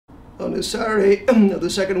on this Saturday of the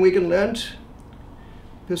second week in Lent,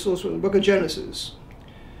 epistles from the book of Genesis.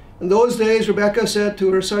 In those days Rebekah said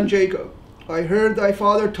to her son Jacob, I heard thy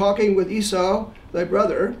father talking with Esau, thy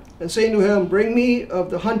brother, and saying to him, bring me of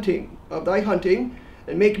thy hunting,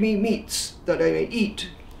 and make me meats, that I may eat,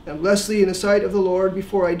 and bless thee in the sight of the Lord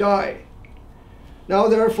before I die. Now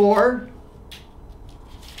therefore,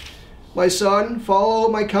 my son, follow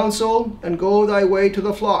my counsel, and go thy way to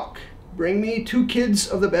the flock. Bring me 2 kids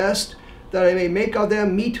of the best, that I may make of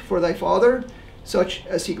them meat for thy father, such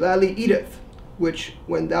as he gladly eateth, which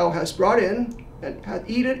when thou hast brought in, and hath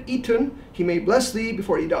eaten, he may bless thee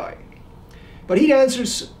before he die. But he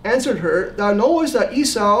answered her, Thou knowest that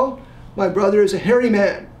Esau, my brother, is a hairy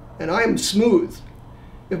man, and I am smooth.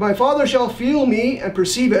 If my father shall feel me and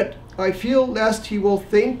perceive it, I fear lest he will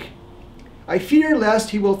think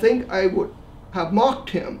I would have mocked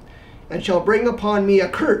him, and shall bring upon me a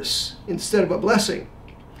curse instead of a blessing.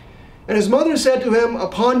 And his mother said to him,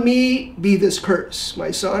 Upon me be this curse,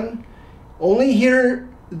 my son. Only hear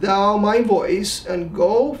thou my voice, and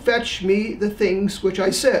go fetch me the things which I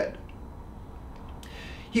said.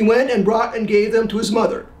 He went and brought and gave them to his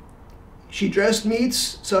mother. She dressed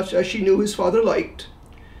meats such as she knew his father liked,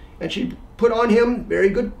 and she put on him very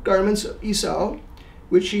good garments of Esau,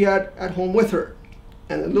 which she had at home with her,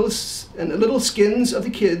 and the little skins of the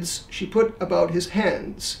kids she put about his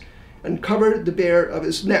hands, and covered the bare of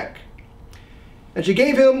his neck. And she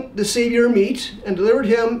gave him the Savior meat, and delivered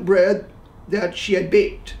him bread that she had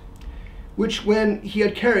baked, which when he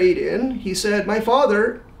had carried in, he said, My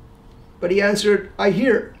father. But he answered, I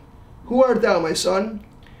hear. Who art thou, my son?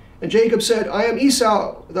 And Jacob said, I am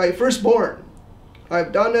Esau, thy firstborn. I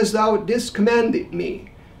have done as thou didst command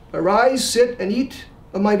me. Arise, sit, and eat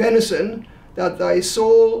of my venison, that thy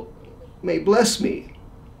soul may bless me.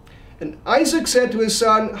 And Isaac said to his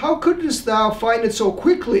son, How couldst thou find it so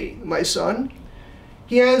quickly, my son?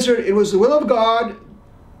 He answered, It was the will of God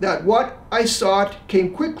that what I sought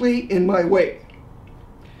came quickly in my way.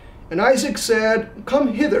 And Isaac said,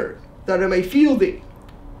 Come hither, that I may feel thee,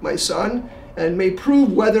 my son, and may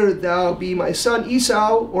prove whether thou be my son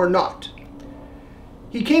Esau or not.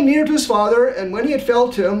 He came near to his father, and when he had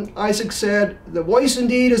felt him, Isaac said, The voice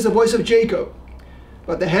indeed is the voice of Jacob,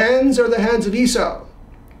 but the hands are the hands of Esau.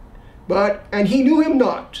 And he knew him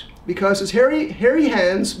not, because his hairy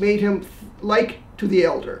hands made him like to the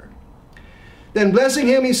elder. Then blessing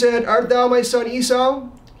him, he said, Art thou my son Esau?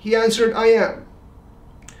 He answered, I am.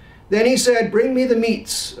 Then he said, Bring me the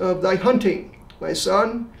meats of thy hunting, my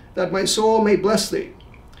son, that my soul may bless thee.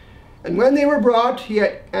 And when they were brought, he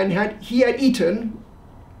had eaten,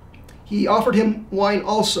 he offered him wine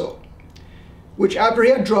also, which after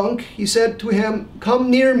he had drunk, he said to him, Come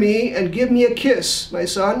near me and give me a kiss, my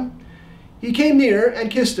son. He came near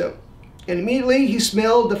and kissed him. And immediately he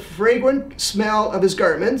smelled the fragrant smell of his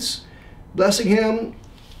garments. Blessing him,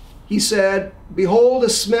 he said, Behold, the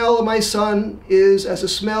smell of my son is as the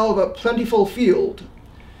smell of a plentiful field,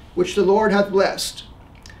 which the Lord hath blessed.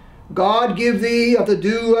 God give thee of the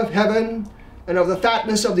dew of heaven, and of the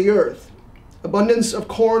fatness of the earth, abundance of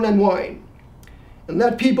corn and wine. And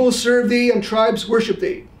let people serve thee, and tribes worship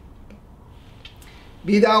thee.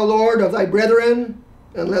 Be thou Lord of thy brethren,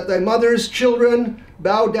 and let thy mother's children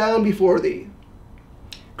bow down before thee.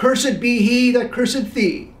 Cursed be he that curseth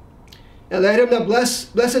thee, and let him that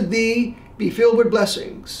blessed thee be filled with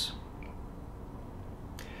blessings.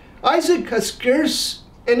 Isaac had scarce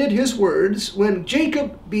ended his words, when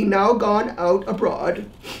Jacob being now gone out abroad,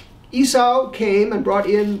 Esau came and brought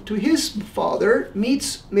in to his father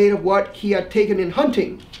meats made of what he had taken in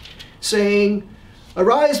hunting, saying,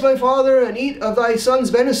 Arise, my father, and eat of thy son's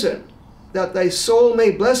venison, that thy soul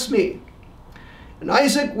may bless me. And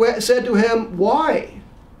Isaac said to him, Why?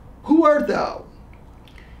 Who art thou?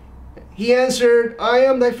 He answered, I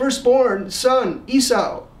am thy firstborn son,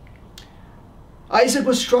 Esau. Isaac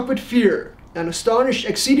was struck with fear, and astonished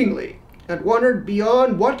exceedingly, and wondered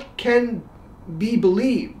beyond what can be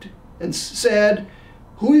believed, and said,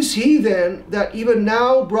 Who is he then that even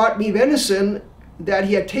now brought me venison that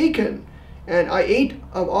he had taken, and I ate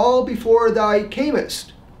of all before thou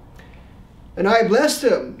camest? And I blessed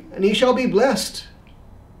him, and he shall be blessed.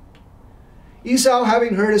 Esau,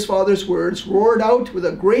 having heard his father's words, roared out with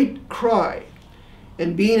a great cry,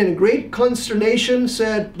 and being in great consternation,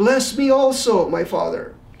 said, Bless me also, my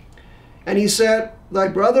father. And he said, Thy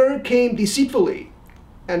brother came deceitfully,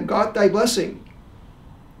 and got thy blessing.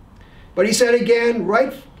 But he said again,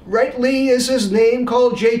 Rightly is his name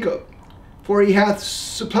called Jacob, for he hath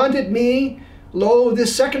supplanted me, lo,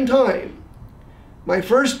 this second time. My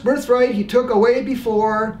first birthright he took away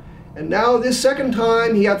before, and now this second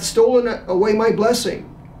time he hath stolen away my blessing.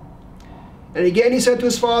 And again he said to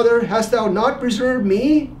his father, Hast thou not reserved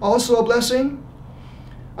me also a blessing?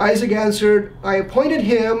 Isaac answered, I appointed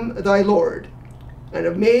him thy Lord, and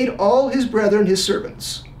have made all his brethren his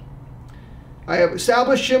servants. I have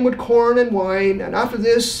established him with corn and wine, and after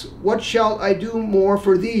this, what shall I do more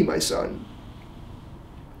for thee, my son?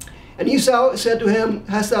 And Esau said to him,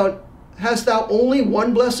 Hast thou only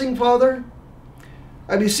one blessing, father?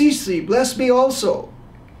 I beseech thee, bless me also.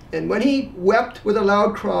 And when he wept with a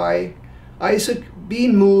loud cry, Isaac,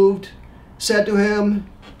 being moved, said to him,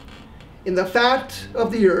 In the fat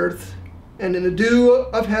of the earth and in the dew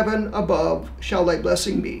of heaven above shall thy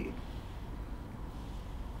blessing be.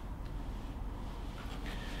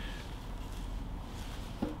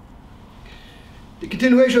 The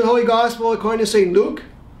continuation of the Holy Gospel according to St. Luke.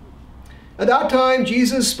 At that time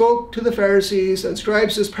Jesus spoke to the Pharisees and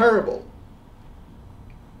scribes this parable.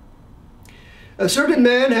 A certain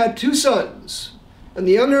man had 2 sons, and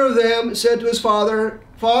the younger of them said to his father,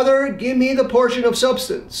 Father, give me the portion of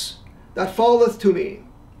substance that falleth to me.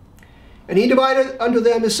 And he divided unto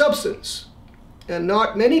them his substance. And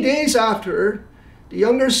not many days after, the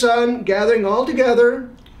younger son, gathering all together,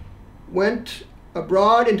 went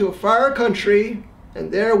abroad into a far country,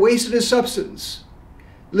 and there wasted his substance,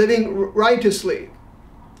 living riotously.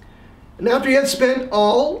 And after he had spent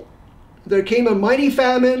all, there came a mighty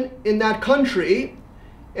famine in that country,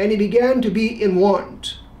 and he began to be in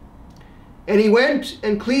want. And he went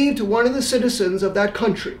and cleaved to one of the citizens of that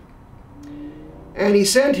country. And he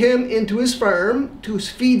sent him into his farm to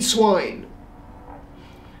feed swine.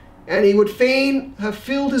 And he would fain have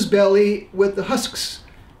filled his belly with the husks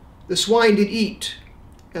the swine did eat,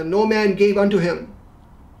 and no man gave unto him.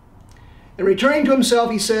 And returning to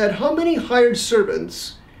himself, he said, How many hired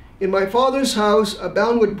servants in my father's house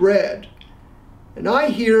abound with bread, and I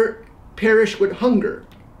here perish with hunger.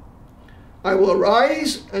 I will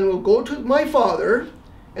arise and will go to my father,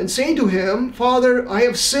 and say to him, Father, I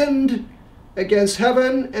have sinned against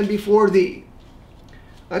heaven and before thee.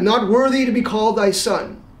 I am not worthy to be called thy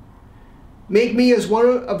son. Make me as one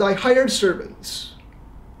of thy hired servants.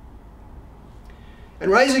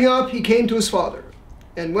 And rising up, he came to his father.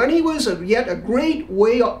 And when he was yet a great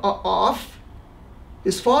way off,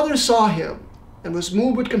 his father saw him, and was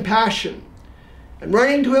moved with compassion, and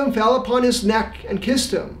running to him, fell upon his neck, and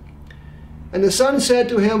kissed him. And the son said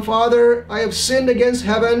to him, Father, I have sinned against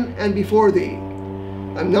heaven and before thee.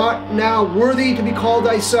 I am not now worthy to be called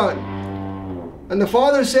thy son. And the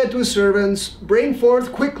father said to his servants, Bring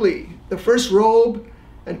forth quickly the first robe,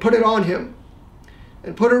 and put it on him,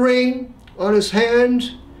 and put a ring on his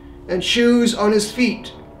hand, and shoes on his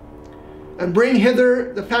feet. And bring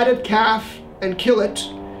hither the fatted calf, and kill it,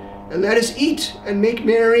 and let us eat and make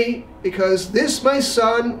merry, because this my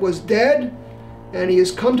son was dead, and he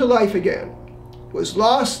is come to life again, was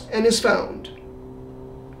lost and is found.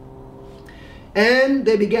 And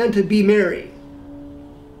they began to be merry.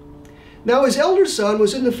 Now his elder son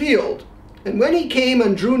was in the field, and when he came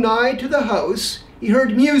and drew nigh to the house, he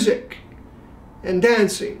heard music and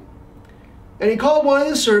dancing. And he called one of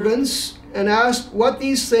the servants, and asked what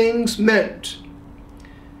these things meant.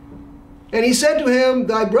 And he said to him,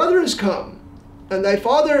 Thy brother is come, and thy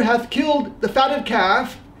father hath killed the fatted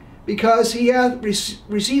calf, because he hath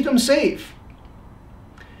received him safe.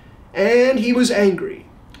 And he was angry,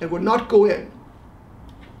 and would not go in.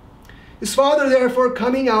 His father therefore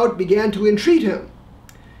coming out began to entreat him.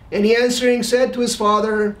 And he answering said to his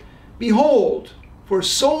father, Behold, for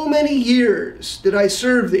so many years did I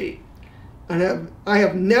serve thee, and I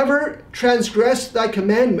have never transgressed thy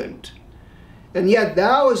commandment. And yet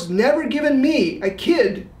thou hast never given me a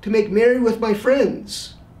kid to make merry with my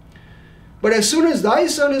friends. But as soon as thy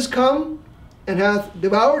son is come, and hath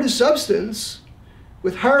devoured his substance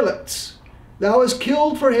with harlots, thou hast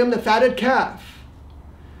killed for him the fatted calf.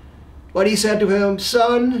 But he said to him,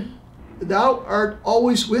 Son, thou art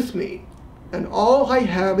always with me, and all I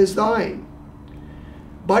have is thine.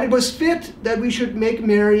 But it was fit that we should make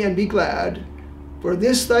merry and be glad, for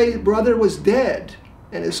this thy brother was dead,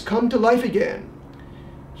 and is come to life again.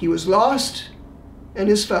 He was lost, and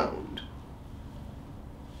is found.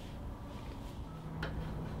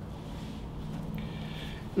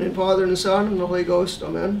 In the name of the Father, and the Son, and the Holy Ghost.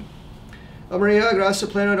 Amen. Maria, gratia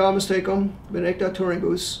plena, Dominus tecum, benedicta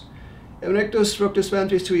turibus, et benedictus fructus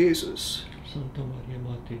ventris tui, Iesus. Santa Maria,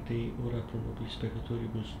 Mater Dei, ora pro nobis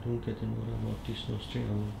peccatoribus, nunc et in hora mortis nostre.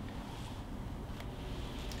 Amen.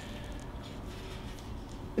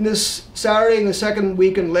 In this Saturday, in the second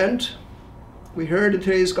week in Lent, we heard in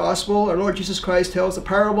today's Gospel, our Lord Jesus Christ tells the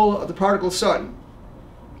parable of the prodigal son.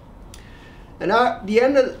 And at the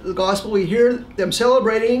end of the Gospel, we hear them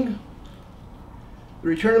celebrating the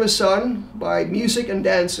return of his Son by music and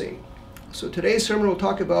dancing. So today's sermon will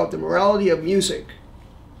talk about the morality of music.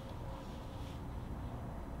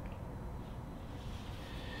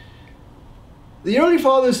 The early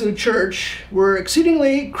fathers of the church were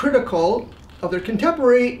exceedingly critical of their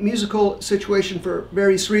contemporary musical situation for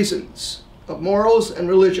various reasons, of morals and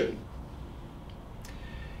religion.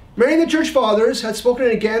 Many of the church fathers had spoken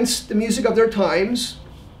against the music of their times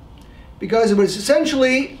because it was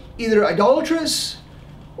essentially either idolatrous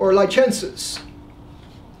or licentious.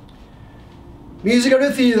 Music of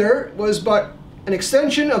the theater was but an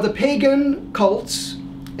extension of the pagan cults,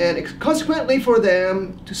 and consequently for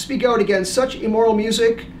them to speak out against such immoral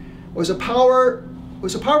music was a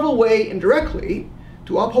powerful way indirectly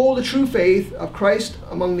to uphold the true faith of Christ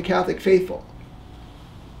among the Catholic faithful.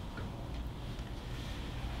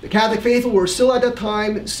 The Catholic faithful were still at that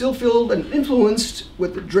time still filled and influenced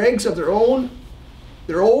with the dregs of their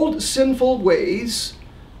old sinful ways,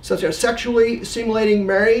 such as sexually stimulating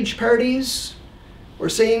marriage parties, or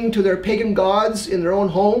singing to their pagan gods in their own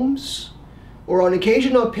homes, or on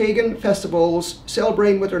occasion of pagan festivals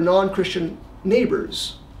celebrating with their non-Christian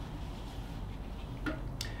neighbors.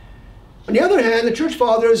 On the other hand, the church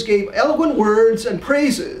fathers gave eloquent words and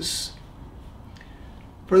praises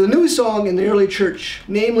for the new song in the early church,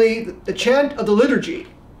 namely the chant of the liturgy,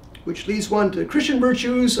 which leads one to the Christian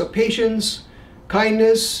virtues of patience,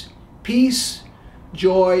 kindness, peace,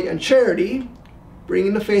 joy, and charity,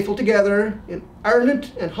 bringing the faithful together in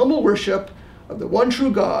ardent and humble worship of the one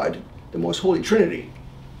true God, the most holy Trinity.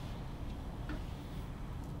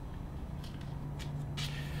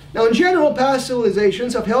 Now, in general, past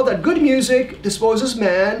civilizations have held that good music disposes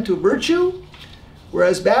man to virtue,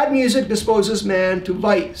 whereas bad music disposes man to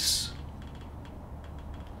vice.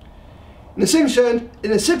 In the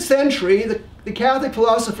 6th century, the Catholic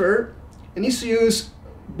philosopher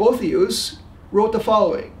Boethius wrote the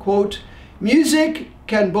following, quote, "Music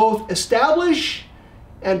can both establish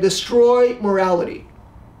and destroy morality.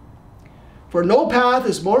 For no path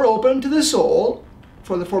is more open to the soul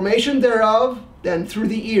for the formation thereof than through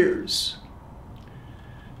the ears.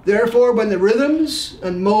 Therefore, when the rhythms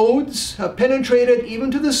and modes have penetrated even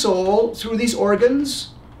to the soul through these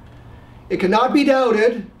organs, it cannot be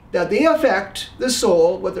doubted that they affect the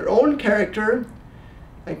soul with their own character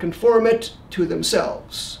and conform it to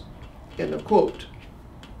themselves." End of quote.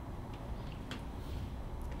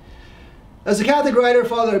 As the Catholic writer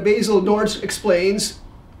Father Basil Nortz explains,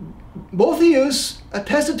 Boethius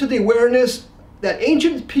attested to the awareness that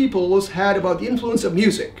ancient peoples had about the influence of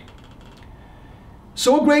music.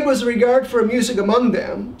 So great was the regard for music among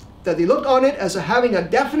them that they looked on it as having a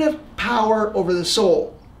definite power over the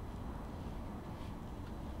soul.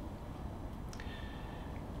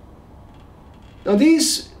 Now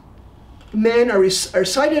these men are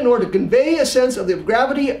cited in order to convey a sense of the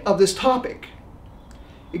gravity of this topic.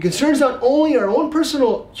 It concerns not only our own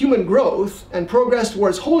personal human growth and progress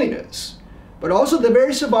towards holiness, but also the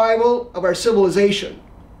very survival of our civilization.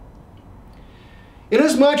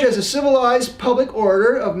 Inasmuch as the civilized public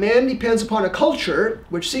order of man depends upon a culture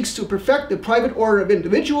which seeks to perfect the private order of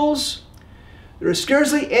individuals, there is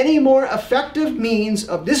scarcely any more effective means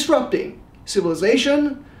of disrupting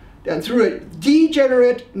civilization than through a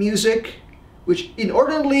degenerate music which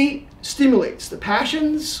inordinately stimulates the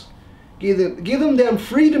passions, give them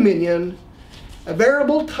free dominion, a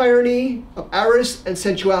veritable tyranny of avarice and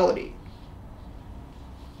sensuality.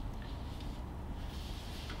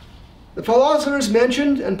 The philosophers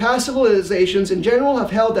mentioned and past civilizations in general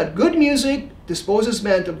have held that good music disposes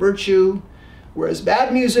man to virtue, whereas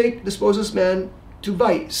bad music disposes man to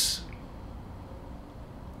vice.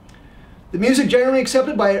 The music generally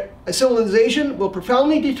accepted by a civilization will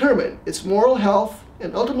profoundly determine its moral health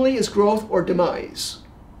and ultimately its growth or demise.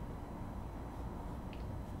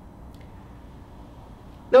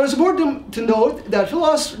 Now, it's important to note that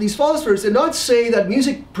these philosophers did not say that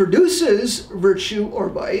music produces virtue or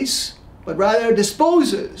vice, but rather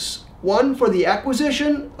disposes one for the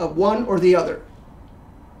acquisition of one or the other.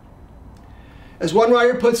 As one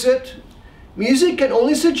writer puts it, music can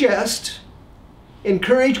only suggest,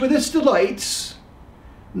 encourage with its delights,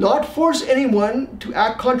 not force anyone to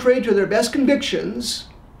act contrary to their best convictions,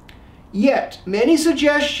 yet many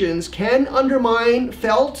suggestions can undermine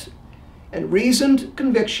felt and reasoned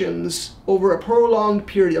convictions over a prolonged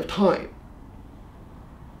period of time.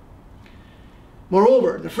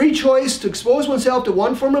 Moreover, the free choice to expose oneself to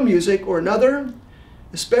one form of music or another,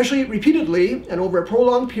 especially repeatedly and over a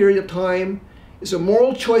prolonged period of time, is a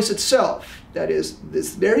moral choice itself. That is,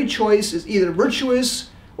 this very choice is either virtuous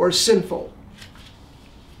or sinful.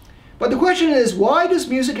 But the question is, why does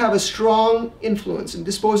music have a strong influence in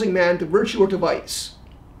disposing man to virtue or to vice?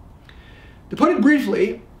 To put it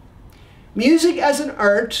briefly, music as an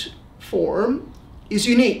art form is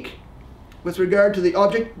unique with regard to the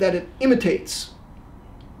object that it imitates.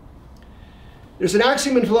 There's an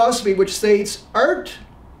axiom in philosophy which states, art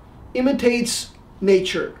imitates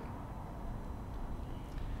nature.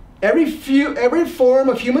 Every form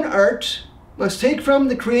of human art must take from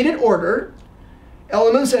the created order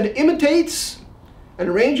elements that it imitates and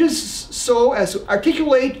arranges so as to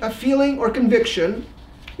articulate a feeling or conviction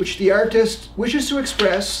which the artist wishes to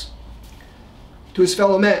express to his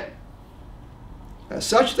fellow man. As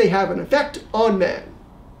such, they have an effect on man.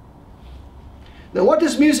 Now, what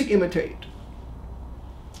does music imitate?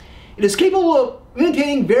 It is capable of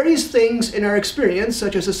imitating various things in our experience,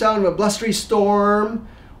 such as the sound of a blustery storm,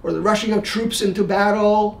 or the rushing of troops into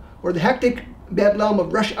battle, or the hectic bedlam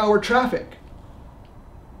of rush hour traffic.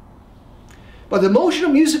 But the motion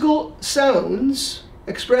of musical sounds,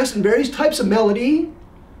 expressed in various types of melody,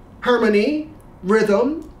 harmony,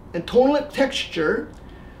 rhythm, and tonal texture,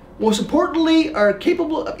 most importantly, are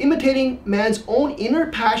capable of imitating man's own inner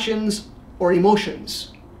passions or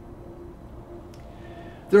emotions.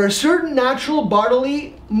 There are certain natural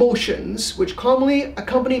bodily motions which commonly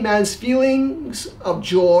accompany man's feelings of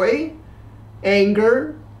joy,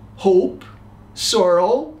 anger, hope,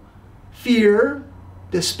 sorrow, fear,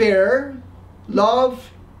 despair,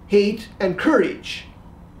 love, hate, and courage.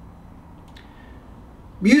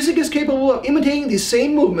 Music is capable of imitating these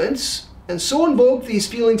same movements and so invoke these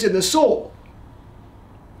feelings in the soul.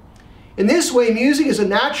 In this way, music is a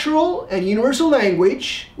natural and universal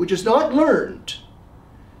language which is not learned,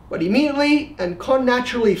 but immediately and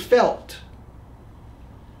connaturally felt.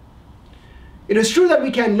 It is true that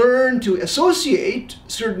we can learn to associate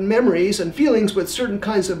certain memories and feelings with certain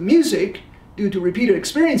kinds of music due to repeated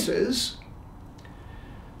experiences.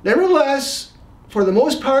 Nevertheless, for the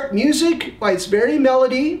most part, music, by its very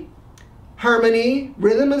melody, harmony,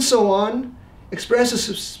 rhythm, and so on,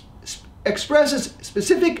 expresses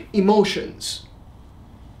specific emotions.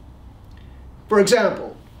 For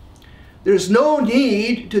example, there's no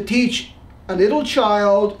need to teach a little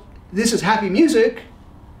child, this is happy music,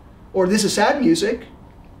 or this is sad music,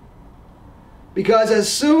 because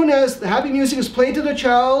as soon as the happy music is played to the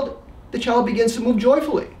child begins to move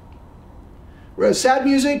joyfully. Whereas sad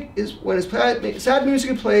music is, when sad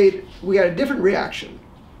music is played, we get a different reaction.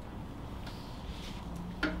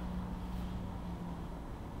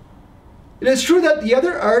 It is true that the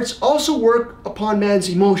other arts also work upon man's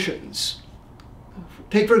emotions.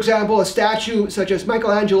 Take, for example, a statue such as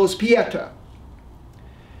Michelangelo's Pieta,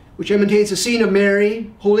 which imitates a scene of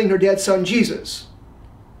Mary holding her dead son Jesus.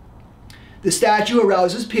 The statue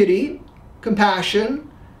arouses pity, compassion,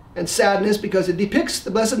 and sadness because it depicts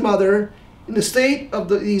the Blessed Mother in the state of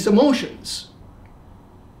these emotions.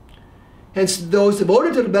 Hence, those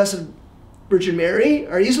devoted to the Blessed Virgin Mary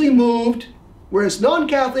are easily moved, whereas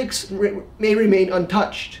non-Catholics may remain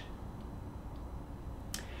untouched.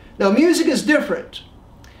 Now, music is different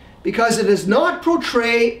because it does not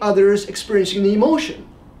portray others experiencing the emotion,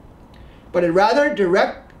 but it rather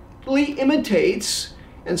directly imitates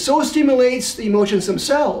and so stimulates the emotions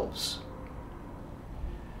themselves.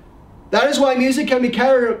 That is why music can be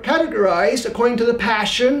categorized according to the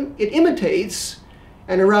passion it imitates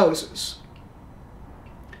and arouses.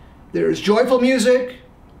 There is joyful music,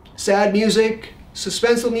 sad music,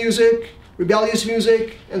 suspenseful music, rebellious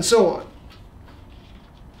music, and so on.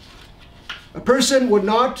 A person would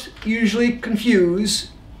not usually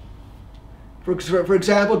confuse, for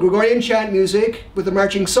example, Gregorian chant music with a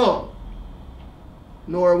marching song,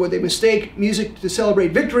 nor would they mistake music to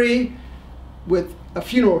celebrate victory with a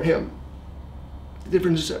funeral hymn. The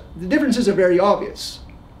differences are very obvious.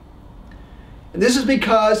 And this is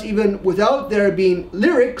because even without there being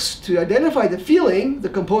lyrics to identify the feeling the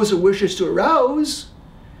composer wishes to arouse,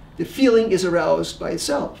 the feeling is aroused by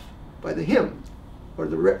itself, by the hymn, or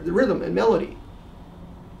the rhythm and melody.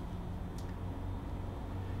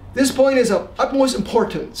 This point is of utmost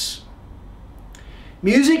importance.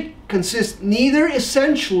 Music consists neither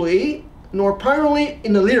essentially nor primarily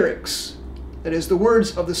in the lyrics, that is, the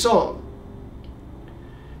words of the song.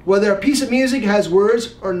 Whether a piece of music has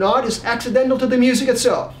words or not is accidental to the music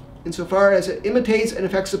itself, insofar as it imitates and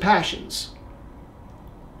affects the passions.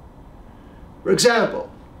 For example,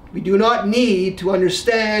 we do not need to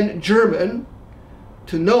understand German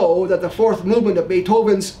to know that the fourth movement of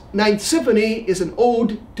Beethoven's Ninth Symphony is an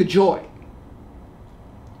ode to joy.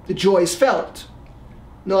 The joy is felt,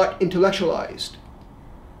 not intellectualized.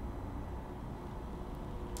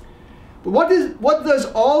 But what does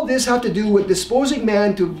all this have to do with disposing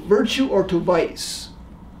man to virtue or to vice?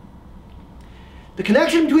 The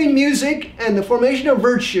connection between music and the formation of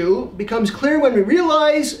virtue becomes clear when we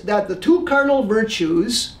realize that the two cardinal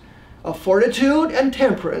virtues of fortitude and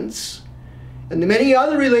temperance, and the many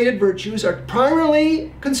other related virtues, are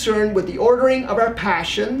primarily concerned with the ordering of our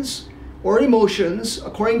passions or emotions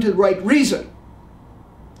according to the right reason.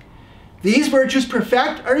 These virtues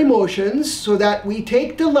perfect our emotions so that we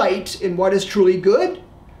take delight in what is truly good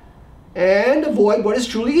and avoid what is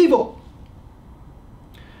truly evil.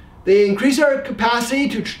 They increase our capacity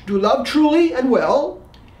to love truly and well,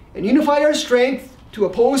 and unify our strength to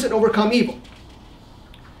oppose and overcome evil.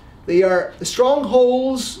 They are the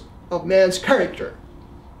strongholds of man's character.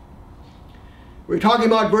 We're talking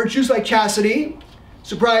about virtues like chastity,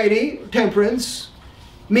 sobriety, temperance,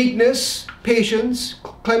 meekness, patience,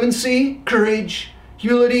 clemency, courage,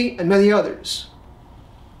 humility, and many others.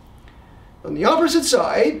 On the opposite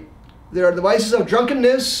side, there are the vices of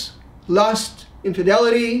drunkenness, lust,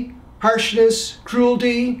 infidelity, harshness,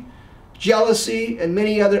 cruelty, jealousy, and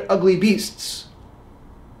many other ugly beasts.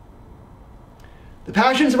 The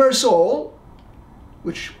passions of our soul,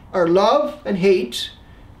 which are love and hate,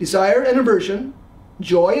 desire and aversion,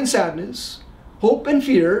 joy and sadness, hope and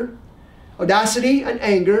fear, audacity and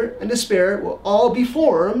anger and despair, will all be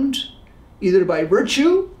formed either by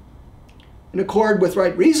virtue, in accord with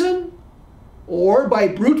right reason, or by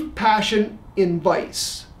brute passion in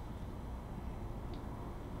vice.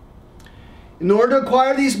 In order to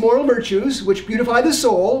acquire these moral virtues, which beautify the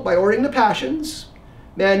soul by ordering the passions,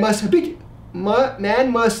 man must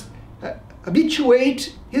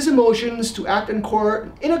habituate his emotions to act in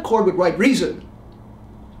accord with right reason.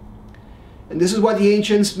 And this is what the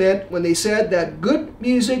ancients meant when they said that good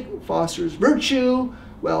music fosters virtue,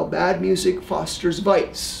 while bad music fosters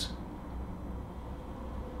vice.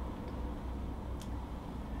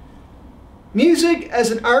 Music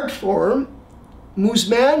as an art form moves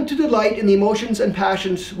man to delight in the emotions and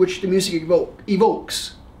passions which the music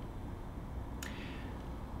evokes.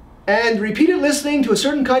 And repeated listening to a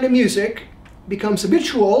certain kind of music becomes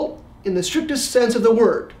habitual in the strictest sense of the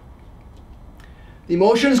word. The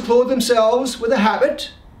emotions clothe themselves with a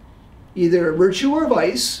habit, either a virtue or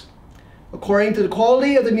vice, according to the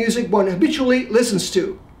quality of the music one habitually listens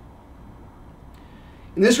to.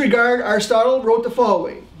 In this regard, Aristotle wrote the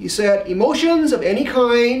following. He said, "Emotions of any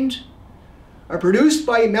kind are produced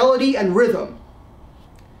by melody and rhythm.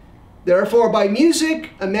 Therefore, by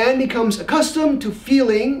music, a man becomes accustomed to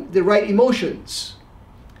feeling the right emotions.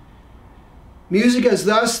 Music has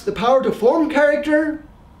thus the power to form character,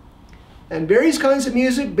 and various kinds of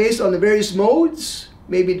music, based on the various modes,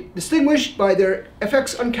 may be distinguished by their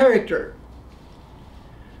effects on character.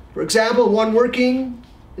 For example, one working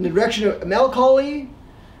in the direction of melancholy,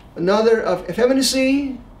 another of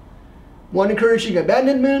effeminacy, one encouraging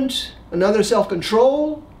abandonment, another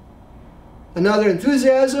self-control, another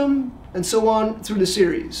enthusiasm, and so on through the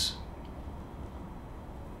series."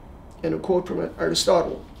 And a quote from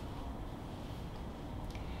Aristotle.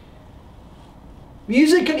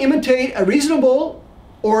 Music can imitate a reasonable,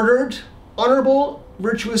 ordered, honorable,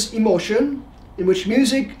 virtuous emotion, in which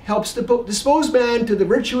music helps to dispose man to the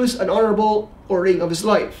virtuous and honorable ordering of his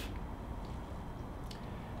life.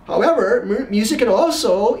 However, music can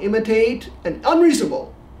also imitate an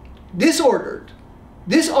unreasonable, disordered,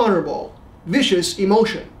 dishonorable, vicious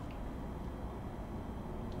emotion.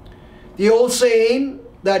 The old saying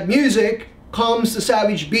that music calms the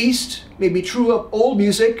savage beast may be true of old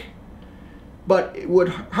music, but it would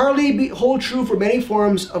hardly hold true for many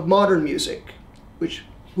forms of modern music,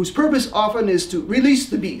 whose purpose often is to release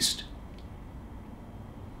the beast.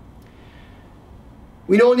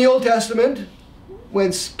 We know in the Old Testament,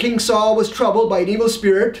 when King Saul was troubled by an evil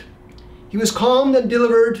spirit, he was calmed and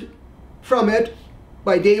delivered from it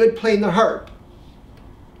by David playing the harp.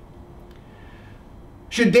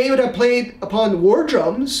 Should David have played upon the war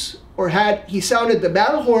drums, or had he sounded the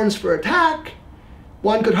battle horns for attack,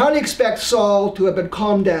 one could hardly expect Saul to have been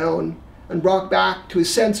calmed down and brought back to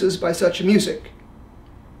his senses by such music.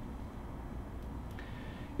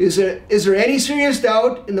 Is there any serious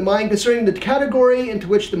doubt in the mind concerning the category into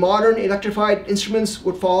which the modern electrified instruments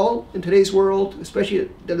would fall in today's world, especially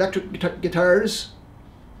the electric guitars?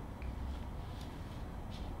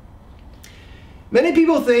 Many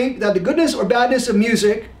people think that the goodness or badness of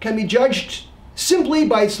music can be judged simply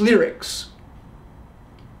by its lyrics.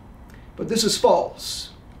 But this is false.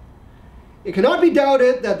 It cannot be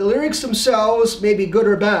doubted that the lyrics themselves may be good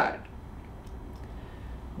or bad.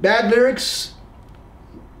 Bad lyrics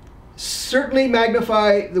certainly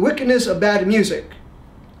magnify the wickedness of bad music,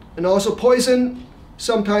 and also Poisson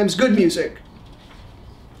sometimes good music.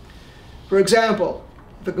 For example,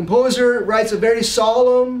 if a composer writes a very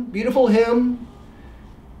solemn, beautiful hymn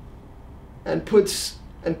and puts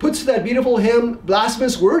to that beautiful hymn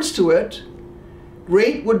blasphemous words to it,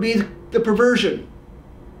 great would be the perversion.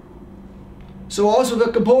 So also if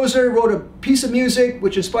a composer wrote a piece of music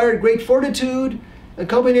which inspired great fortitude,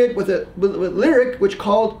 accompanied it with a lyric which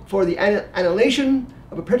called for the annihilation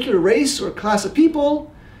of a particular race or class of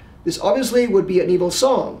people, this obviously would be an evil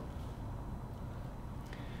song.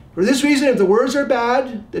 For this reason, if the words are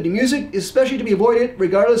bad, then the music is especially to be avoided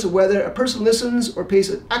regardless of whether a person listens or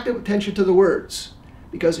pays active attention to the words,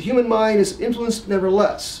 because the human mind is influenced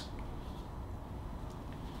nevertheless.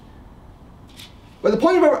 But the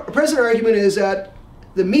point of our present argument is that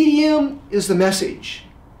the medium is the message.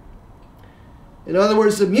 In other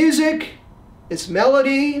words, the music, its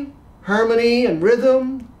melody, harmony, and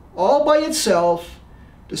rhythm, all by itself,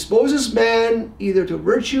 disposes man either to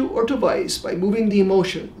virtue or to vice by moving the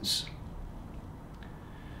emotions.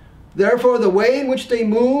 Therefore, the way in which they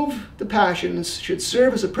move the passions should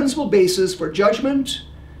serve as a principal basis for judgment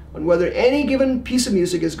on whether any given piece of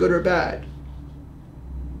music is good or bad.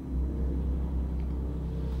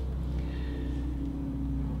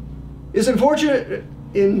 It's unfortunate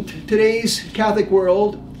in today's Catholic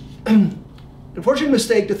world, unfortunate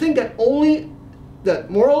mistake to think that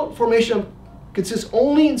moral formation consists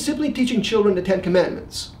only in simply teaching children the 10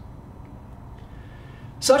 Commandments.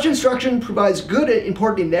 Such instruction provides good and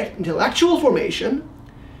important intellectual formation,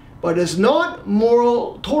 but is not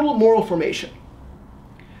total moral formation.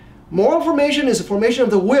 Moral formation is a formation of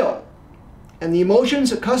the will and the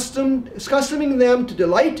emotions, accustoming them to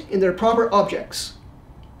delight in their proper objects.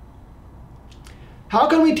 How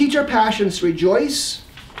can we teach our passions to rejoice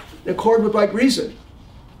in accord with right reason?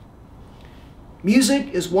 Music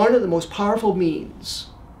is one of the most powerful means.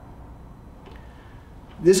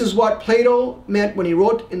 This is what Plato meant when he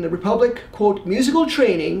wrote in the Republic, quote, "Musical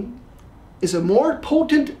training is a more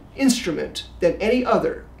potent instrument than any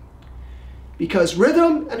other, because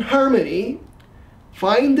rhythm and harmony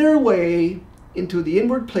find their way into the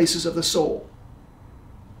inward places of the soul."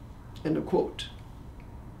 End of quote.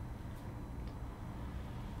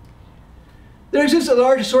 There exists a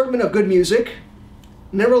large assortment of good music.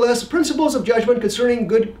 Nevertheless, the principles of judgment concerning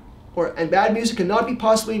good and bad music cannot be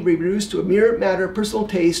possibly reduced to a mere matter of personal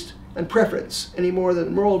taste and preference, any more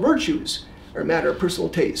than moral virtues are a matter of personal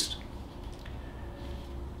taste.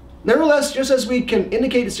 Nevertheless, just as we can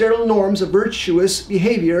indicate general norms of virtuous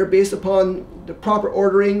behavior based upon the proper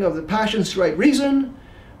ordering of the passions to right reason,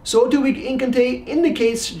 so too we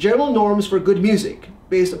indicate general norms for good music,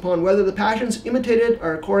 based upon whether the passions imitated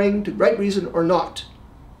are according to right reason or not.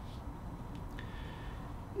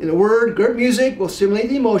 In a word, good music will stimulate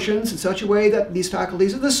the emotions in such a way that these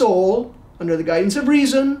faculties of the soul, under the guidance of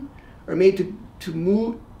reason, are made to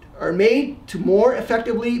more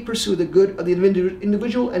effectively pursue the good of the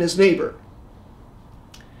individual and his neighbor.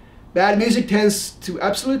 Bad music tends to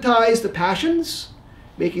absolutize the passions,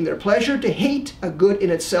 making their pleasure to hate a good in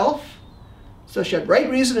itself, such that right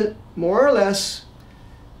reason more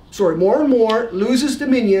and more loses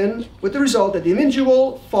dominion, with the result that the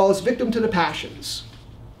individual falls victim to the passions.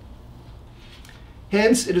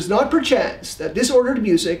 Hence, it is not perchance that disordered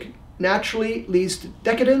music naturally leads to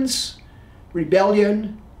decadence,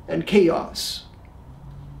 rebellion, and chaos.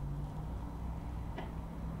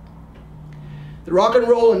 The rock and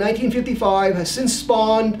roll in 1955 has since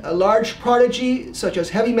spawned a large prodigy such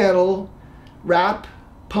as heavy metal, rap,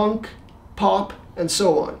 punk, pop, and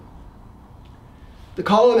so on. The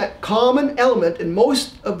common element in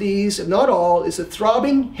most of these, if not all, is a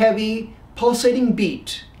throbbing, heavy, pulsating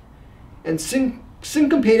beat and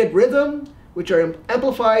syncopated rhythm, which are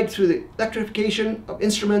amplified through the electrification of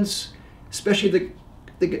instruments, especially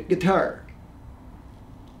the guitar.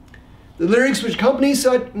 The lyrics which accompany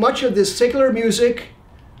much of this secular music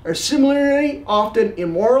are similarly often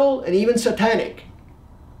immoral and even satanic.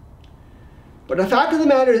 But the fact of the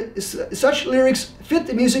matter is such lyrics fit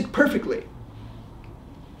the music perfectly.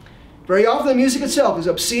 Very often the music itself is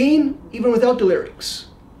obscene, even without the lyrics.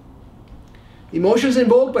 The emotions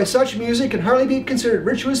invoked by such music can hardly be considered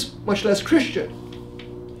virtuous, much less Christian.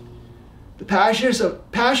 The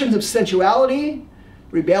passions of sensuality,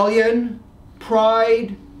 rebellion,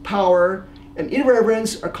 pride, power, and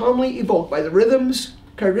irreverence are commonly evoked by the rhythms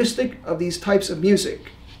characteristic of these types of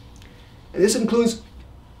music. And this includes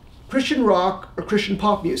Christian rock or Christian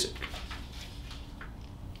pop music.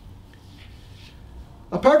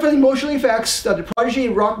 Apart from the emotional effects that the prodigy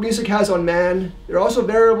of rock music has on man, there are also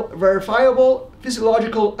verifiable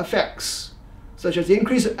physiological effects, such as the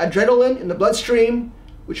increase of adrenaline in the bloodstream,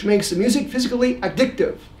 which makes the music physically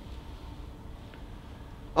addictive.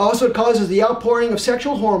 Also, it causes the outpouring of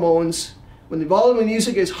sexual hormones when the volume of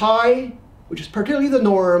music is high, which is particularly the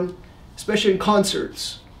norm, especially in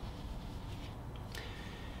concerts.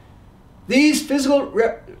 These physical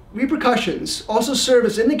repercussions also serve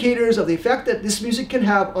as indicators of the effect that this music can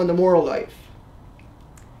have on the moral life.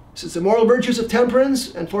 Since the moral virtues of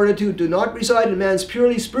temperance and fortitude do not reside in man's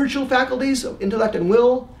purely spiritual faculties of intellect and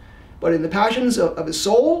will, but in the passions of his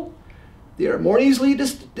soul, they are more easily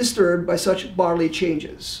disturbed by such bodily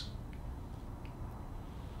changes.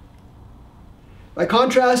 By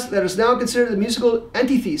contrast, let us now consider the musical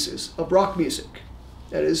antithesis of rock music,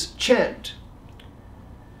 that is, chant.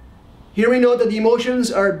 Here we note that the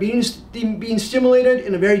emotions are being stimulated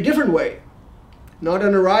in a very different way, not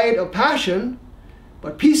in a riot of passion,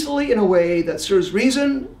 but peacefully in a way that serves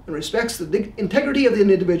reason and respects the integrity of the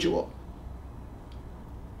individual.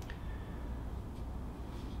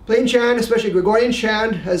 Plain chant, especially Gregorian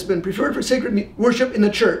chant, has been preferred for sacred worship in the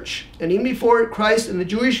church, and even before Christ in the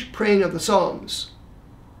Jewish praying of the Psalms.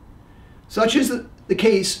 Such is the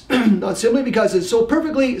case, not simply because it so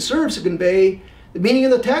perfectly serves to convey the meaning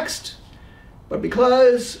of the text, but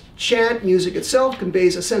because chant music itself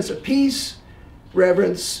conveys a sense of peace,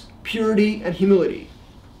 reverence, purity, and humility.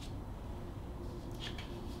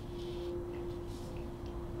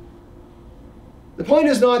 The point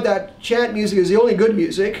is not that chant music is the only good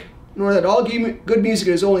music, nor that all good music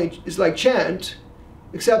is like chant,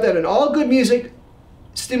 except that in all good music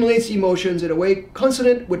stimulates the emotions in a way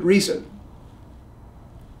consonant with reason.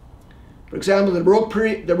 For example, the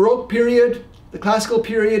Baroque period, the classical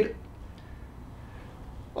period,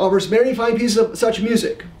 offers many fine pieces of such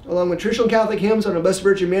music, along with traditional Catholic hymns on the Blessed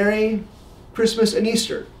Virgin Mary, Christmas, and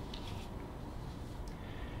Easter.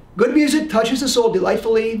 Good music touches the soul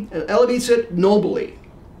delightfully and elevates it nobly,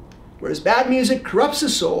 whereas bad music corrupts the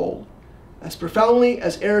soul as profoundly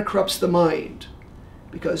as air corrupts the mind.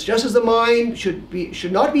 Because just as the mind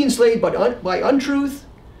should not be enslaved by untruth,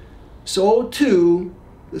 so too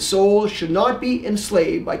the soul should not be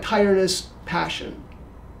enslaved by tyrannous passion.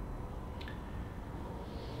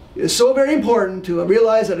 It is so very important to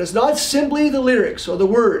realize that it's not simply the lyrics or the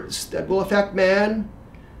words that will affect man,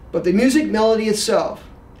 but the music melody itself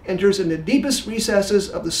enters in the deepest recesses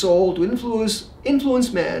of the soul to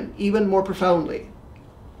influence man even more profoundly.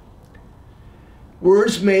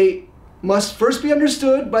 Words must first be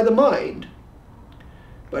understood by the mind,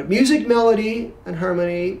 but music, melody, and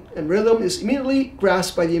harmony and rhythm is immediately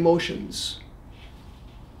grasped by the emotions.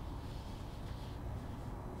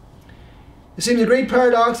 It seems a great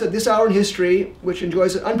paradox at this hour in history, which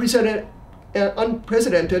enjoys an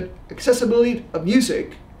unprecedented accessibility of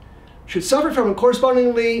music, should suffer from a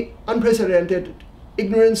correspondingly unprecedented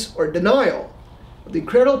ignorance or denial of the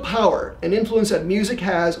incredible power and influence that music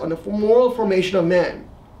has on the moral formation of man.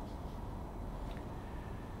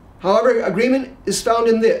 However, agreement is found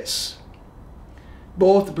in this: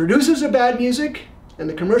 both the producers of bad music and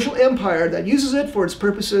the commercial empire that uses it for its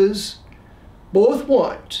purposes both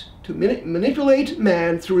want to manipulate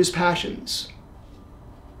man through his passions.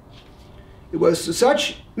 It was to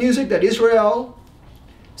such music that Israel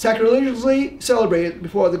sacrilegiously celebrated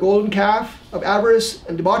before the golden calf of avarice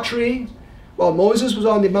and debauchery, while Moses was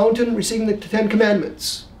on the mountain receiving the 10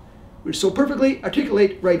 Commandments, which so perfectly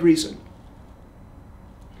articulate right reason.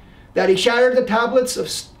 That he shattered the tablets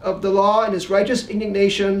of the law in his righteous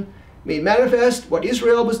indignation made manifest what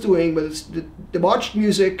Israel was doing with its debauched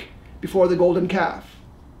music before the golden calf.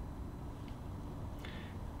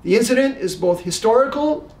 The incident is both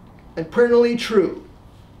historical and perennially true.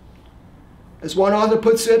 As one author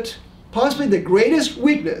puts it, possibly the greatest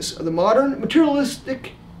weakness of the modern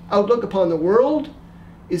materialistic outlook upon the world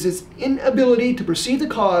is its inability to perceive the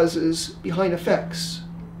causes behind effects.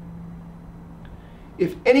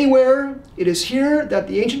 If anywhere, it is here that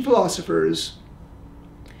the ancient philosophers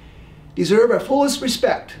deserve our fullest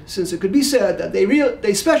respect, since it could be said that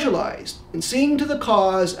they specialized in seeing to the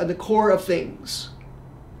cause and the core of things.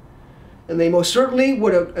 And they most certainly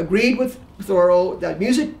would have agreed with Thoreau that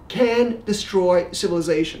music can destroy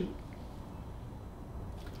civilization.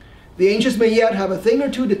 The ancients may yet have a thing or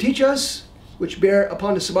two to teach us, which bear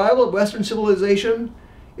upon the survival of Western civilization,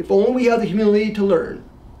 if only we have the humility to learn.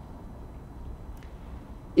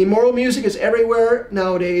 Immoral music is everywhere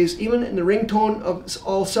nowadays, even in the ringtone of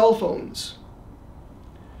all cell phones.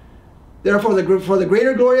 Therefore, for the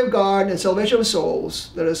greater glory of God and salvation of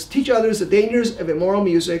souls, let us teach others the dangers of immoral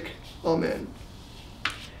music. Amen.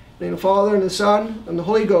 In the name of the Father, and the Son, and the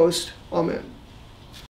Holy Ghost. Amen.